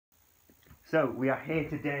So, we are here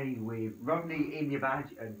today with Rodney in your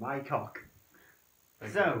badge and my cock.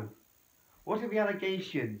 So, what are the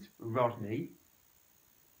allegations, Rodney,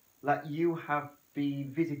 that you have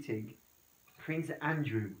been visiting Prince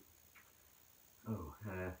Andrew? Oh,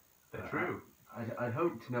 they're true. I'd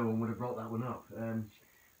hoped no one would have brought that one up.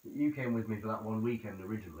 You came with me for that one weekend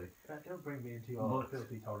originally. Don't bring me into your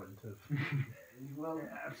filthy torrent of... Well,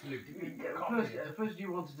 absolutely. First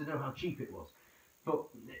you wanted to know how cheap it was. But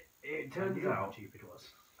it turns out how cheap it was.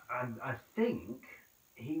 And I think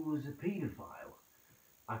he was a paedophile.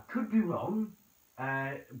 I could be wrong,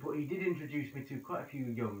 but he did introduce me to quite a few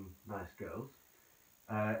young, nice girls.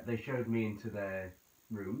 They showed me into their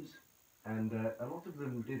rooms, and a lot of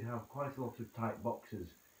them did have quite a lot of tight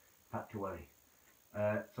boxes packed away.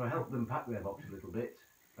 So I helped them pack their box a little bit.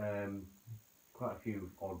 Quite a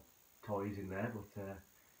few odd toys in there, but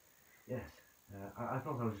yes, I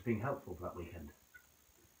thought I was just being helpful for that weekend.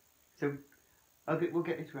 So, okay, we'll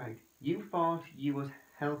get this right. You thought you was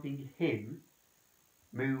helping him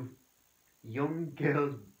move young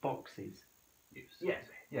girls' boxes? Yes,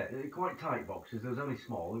 yeah, quite tight boxes. There was only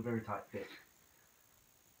small, very tight fit.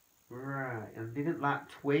 Right, and didn't that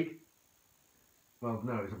twig? Well,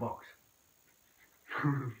 no, it's a box.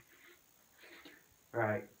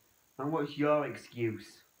 Right, and what's your excuse,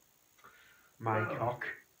 my cock?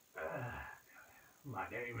 My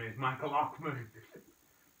name is Michael Ockman.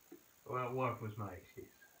 Well, what was my excuse?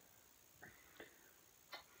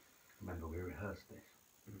 Remember, we rehearsed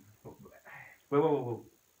this. Whoa.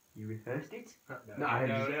 You rehearsed it? No,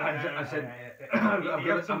 I said... He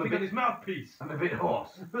had something on his mouthpiece. I'm a bit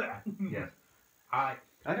hoarse. Yes. I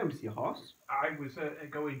don't see a horse. I was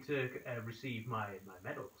going to receive my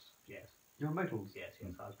medals. Yes. Your medals? Yes.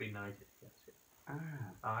 I was being knighted. Yes. Ah.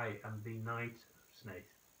 I am the knight of Snake.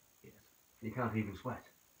 Yes. You can't even sweat.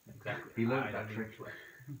 Exactly. He learned that trick.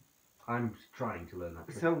 I'm trying to learn that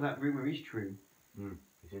trick. So that rumour is true.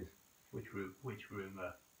 It is. Which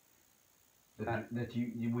rumour? That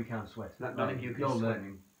we can't sweat. That none of you can You're sweat.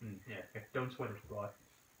 learning. Yeah. Don't sweat it, boy.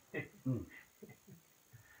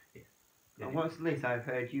 And what's this? I've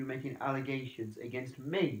heard you making allegations against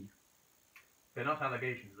me. They're not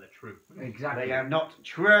allegations, they're true. Exactly. They are not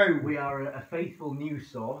true. We are a faithful news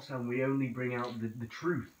source, and we only bring out the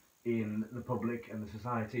truth in the public and the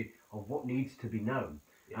society of what needs to be known.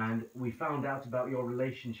 Yes. And we found out about your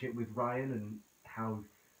relationship with Ryan and how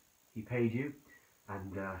he paid you,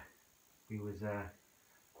 and he was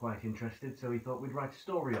quite interested, so we thought we'd write a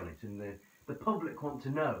story on it, and the public want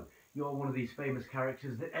to know. You're one of these famous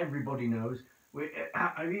characters that everybody knows.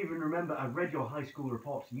 I even remember, I read your high school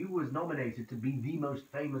reports. You was nominated to be the most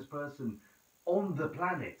famous person on the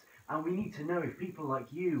planet. And we need to know if people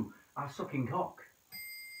like you are sucking cock.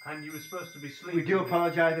 And you were supposed to be sleeping. We do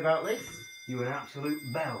apologise about this. You're an absolute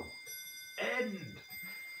bell. End.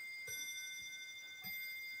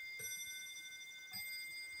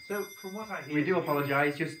 So, from what I hear... We do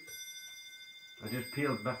apologise, I just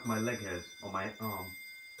peeled back my leg hairs on my arm.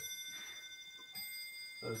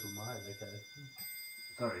 Those were mine, okay.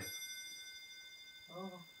 Sorry.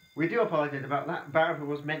 Oh. We do apologise about that. Barbara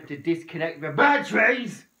was meant to disconnect the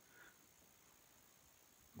batteries!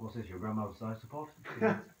 What's this, your grandmother's life support?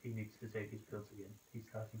 He needs to take his pills again. He's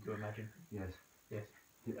starting to imagine. Yes. Yes.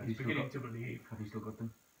 He's beginning to believe. Have you still got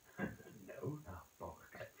them? No. Oh,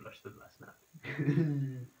 bollocks. I flushed them last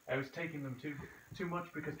night. I was taking them too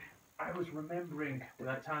much because I was remembering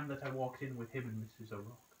that time that I walked in with him and Mrs.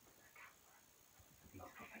 O'Rourke.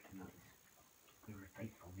 We were a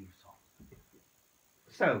faithful news source.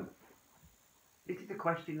 So, this is a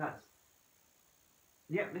question that's...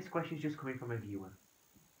 Yeah, this question is just coming from a viewer.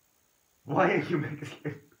 Why are you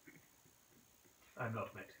Mexican? I'm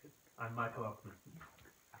not Mexican. I'm Michael Ockman.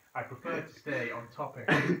 I prefer to stay on topic.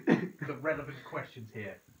 The relevant questions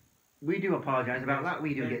here. We do apologise about that.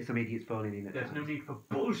 We do get some idiots falling in at There's no times. need for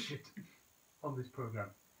bullshit on this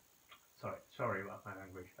programme. Sorry about my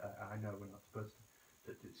language. I know we're not supposed to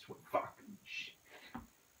fucking shit.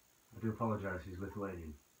 I do apologise, he's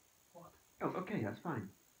Lithuanian. What? Oh, okay, that's fine.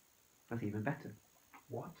 That's even better.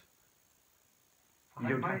 What? You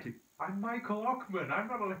don't have to... I'm Michael Ockman. I'm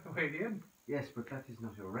not a Lithuanian. Yes, but that is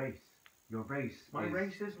not your race. Your race My is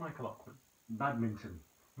race is Michael Ockman. badminton.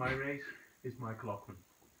 My race is Michael Ockman.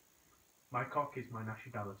 My cock is my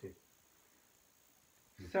nationality.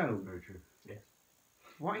 So, Very true. Yes.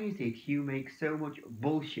 why is it you make so much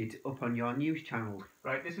bullshit up on your news channel?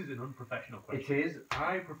 Right, this is an unprofessional question. It is.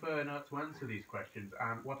 I prefer not to answer these questions,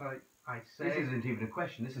 and what I say... This isn't even a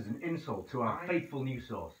question, this is an insult to our faithful news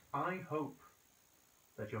source. I hope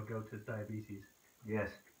that your goat has diabetes. Yes.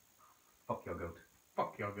 Fuck your goat.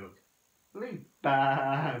 Fuck your goat. Leave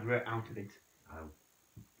Barbara out of it. Oh,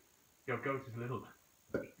 Your goat is a little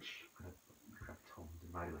bitch. I'm gonna grab Tom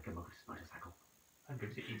and ride it like a motorcycle. I'm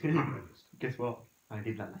going to eat him breakfast. Guess what? I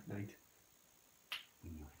did that last night.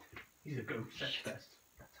 We knew it. He's a goat sex pest.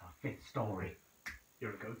 That's our 5th story.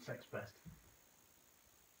 You're a goat sex pest.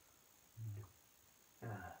 Ah,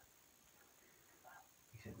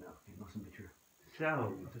 He said no, it mustn't be true.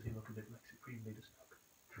 So, does he look a bit like Supreme Leader Snook?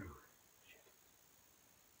 True. Shit.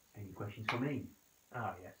 any questions for me?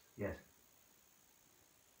 Ah, yes. Yes.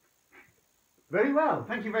 Very well,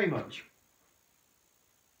 thank you very much.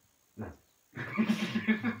 No. Have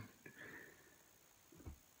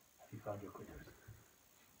you found your quitters?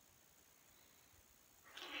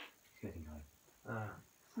 He's getting high. Ah,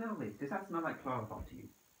 Smell this. Does that smell like chloroform to you?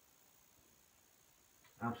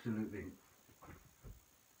 Absolutely.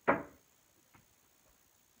 let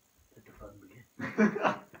the fun begin.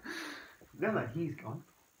 Now that he's gone,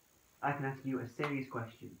 I can ask you a serious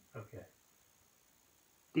question. Okay.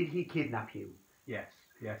 Did he kidnap you? Yes,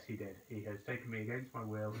 yes, he did. He has taken me against my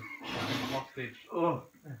will. I'm a hostage. Oh.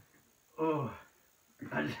 Oh.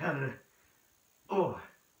 I just had a... Oh.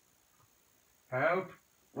 Help!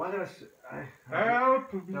 Why did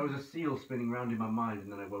Help! There was a seal spinning round in my mind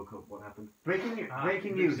and then I woke up. What happened? Breaking The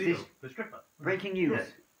news. seal, This the stripper. breaking news. Yes.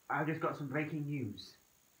 I've just got some breaking news.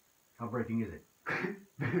 How breaking is it?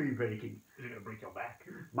 Very breaking. Is it going to break your back?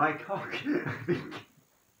 My cock.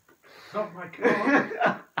 Not my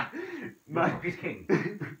cock! My My cock is king.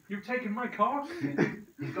 You've taken my cock?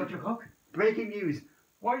 He's got your cock? breaking news.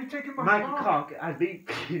 Why are you taking my My cock? cock has been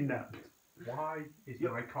kidnapped. Why is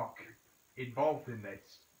my cock involved in this?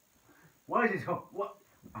 Why is his cock? What?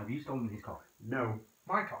 Have you stolen his cock? No,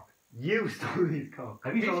 My cock. you stole his cock.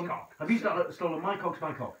 Have you His stolen? cock. Have you stolen my cock's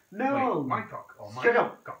my cock? No. Wait, my cock or my Shut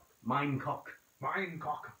up. cock? Mine cock. Mine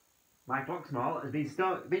cock. My cock small has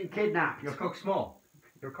been kidnapped. Your cock's small.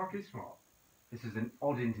 Your cock is small. This is an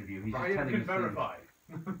odd interview. He's just Ryan telling can us verify.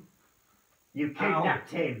 You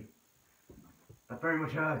kidnapped him. That very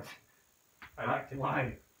much hurts. I like to.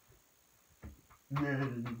 Why? Do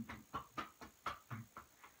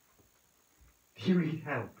you need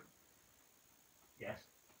help? Yes.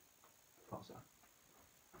 Thought so.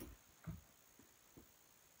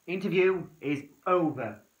 Interview is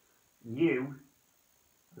over. You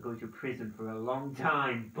are going to prison for a long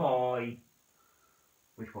time, boy.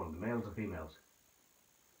 Which one? The males or females?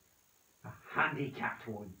 A handicapped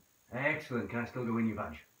one. Excellent. Can I still go in your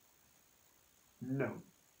badge? No.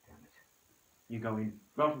 Damn it. You go in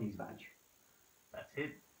Rodney's badge. That's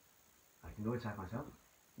it. I can go inside myself.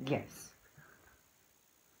 Yes.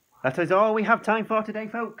 That is all we have time for today,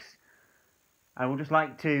 folks. I would just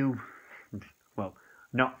like to, well,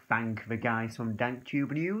 not thank the guys from Dank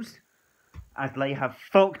Tube News, as they have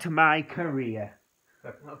fucked my career.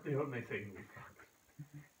 That's not the only thing we've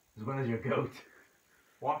got. As well as your goat.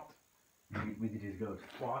 What? We did his goat.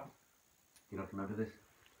 What? You not remember this?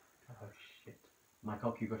 Oh shit. My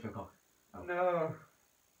cock, you got your cock. Oh. No.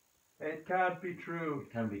 It can't be true.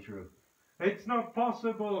 It can be true. It's not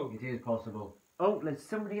possible. It is possible. Oh, there's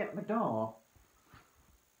somebody at the door.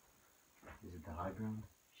 Is it the high ground?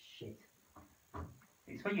 Shit.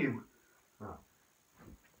 It's for you. Oh.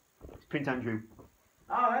 It's Prince Andrew.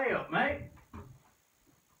 Oh, hey up, mate.